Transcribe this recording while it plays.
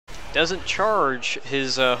Doesn't charge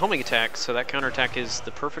his homing attack, so that counterattack is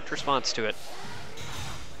the perfect response to it.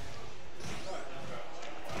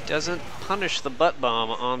 Doesn't punish the butt bomb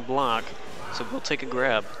on block, so we'll take a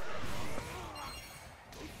grab.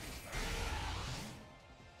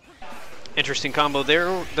 Interesting combo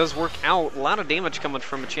there, does work out. A lot of damage coming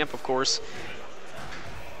from Machamp, of course.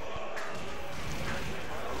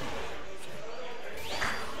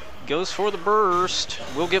 Goes for the burst,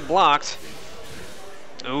 will get blocked.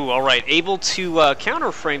 Ooh, all right, able to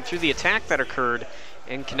counter frame through the attack that occurred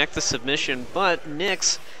and connect the submission, but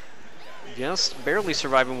Nyx just barely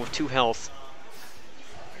surviving with 2 health.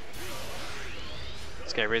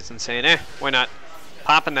 Skyrasen saying, why not?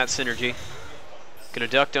 Popping that synergy. Gonna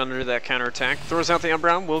duck under that counterattack. Throws out the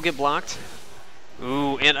Umbreon, will get blocked.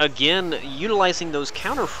 Ooh, and again, utilizing those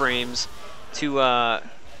counter frames to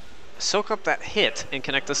soak up that hit and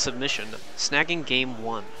connect the submission, snagging game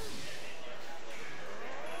 1.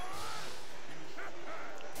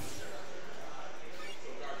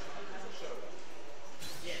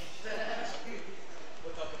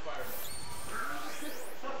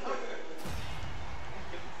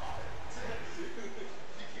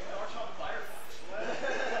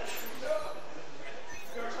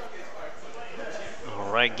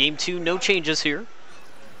 All right, game 2, no changes here.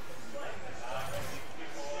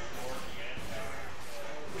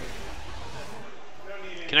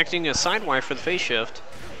 Connecting a sidewire for the phase shift.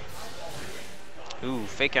 Ooh,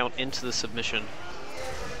 fake out into the submission.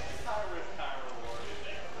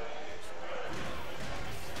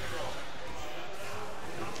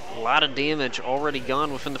 A lot of damage already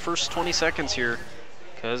gone within the first 20 seconds here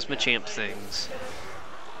because Machamp things.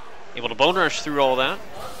 Able to bone rush through all that.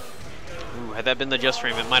 Ooh, had that been the just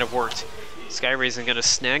frame, it might have worked. Skyrasen gonna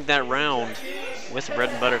snag that round with the bread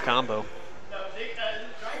and butter combo.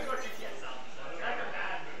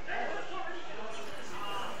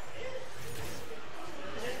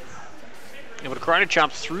 Able to karate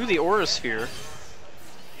chop through the Aura Sphere.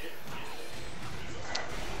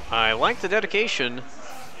 I like the dedication.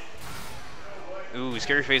 Ooh,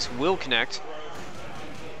 Scary Face will connect.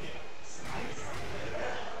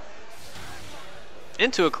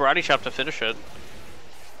 Into a karate chop to finish it.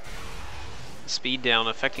 Speed down,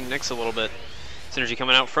 affecting Nyx a little bit. Synergy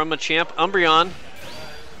coming out from Machamp. Umbreon.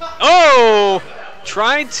 Oh!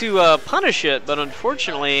 Tried to punish it, but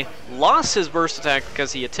unfortunately lost his burst attack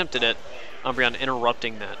because he attempted it. Umbreon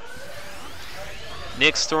interrupting that.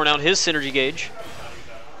 Nyx throwing out his synergy gauge.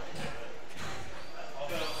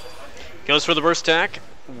 Goes for the burst attack.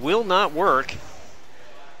 Will not work.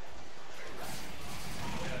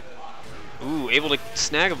 Ooh, able to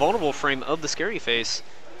snag a vulnerable frame of the Scary Face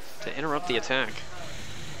to interrupt the attack.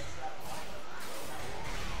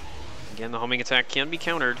 Again, the homing attack can be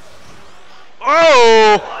countered.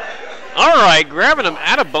 Oh! Alright, grabbing him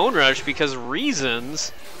out of Bone Rush because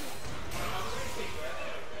reasons.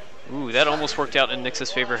 Ooh, that almost worked out in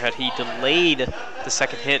Nyx's favor. Had he delayed the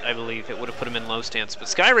second hit, I believe, it would have put him in low stance. But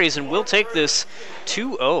Skyrasen will take this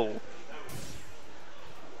 2-0.